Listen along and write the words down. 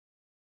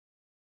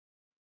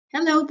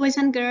Hello, boys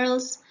and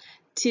girls.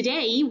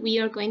 Today we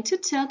are going to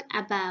talk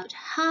about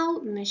how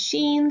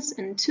machines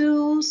and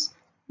tools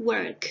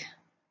work.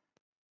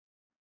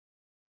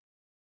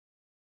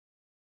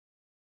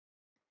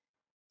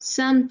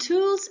 Some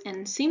tools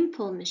and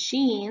simple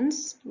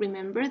machines,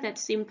 remember that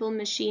simple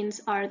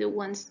machines are the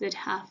ones that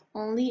have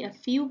only a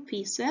few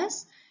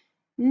pieces,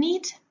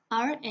 need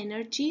our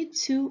energy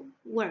to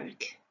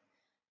work.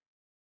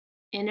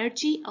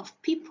 Energy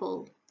of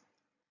people.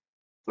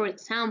 For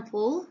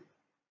example,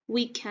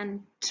 we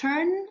can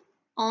turn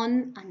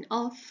on and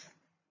off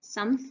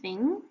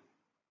something.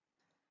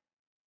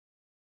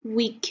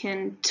 We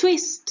can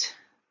twist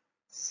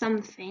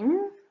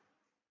something.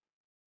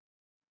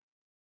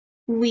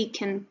 We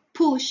can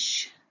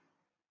push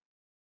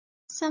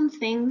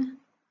something,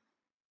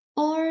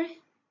 or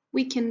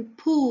we can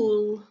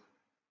pull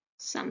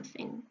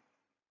something.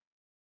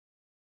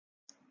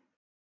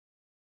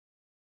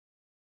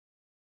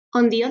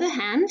 On the other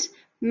hand,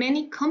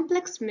 many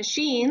complex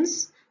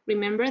machines,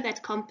 remember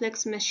that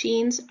complex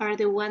machines are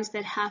the ones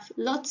that have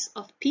lots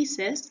of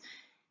pieces,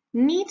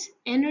 need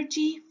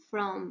energy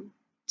from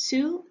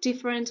two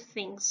different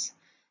things.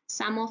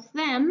 Some of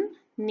them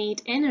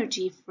need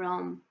energy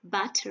from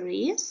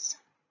batteries,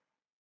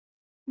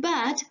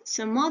 but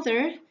some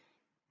other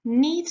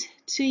need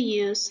to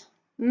use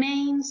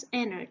mains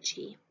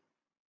energy.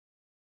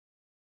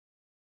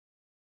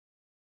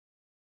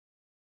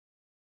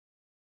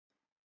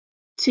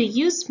 To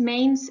use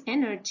mains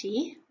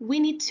energy, we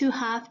need to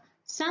have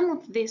some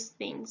of these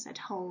things at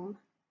home.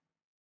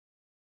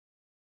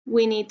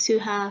 We need to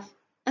have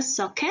a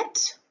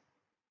socket.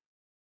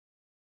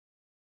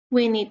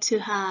 We need to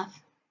have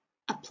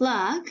a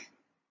plug.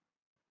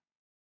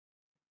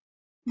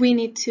 We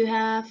need to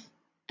have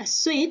a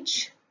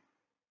switch.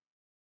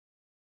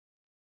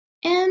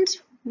 And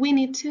we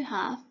need to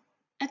have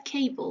a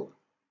cable.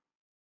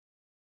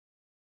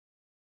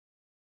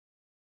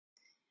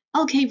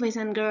 Okay, boys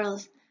and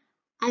girls,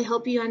 I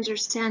hope you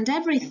understand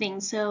everything,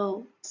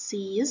 so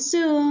see you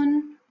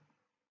soon.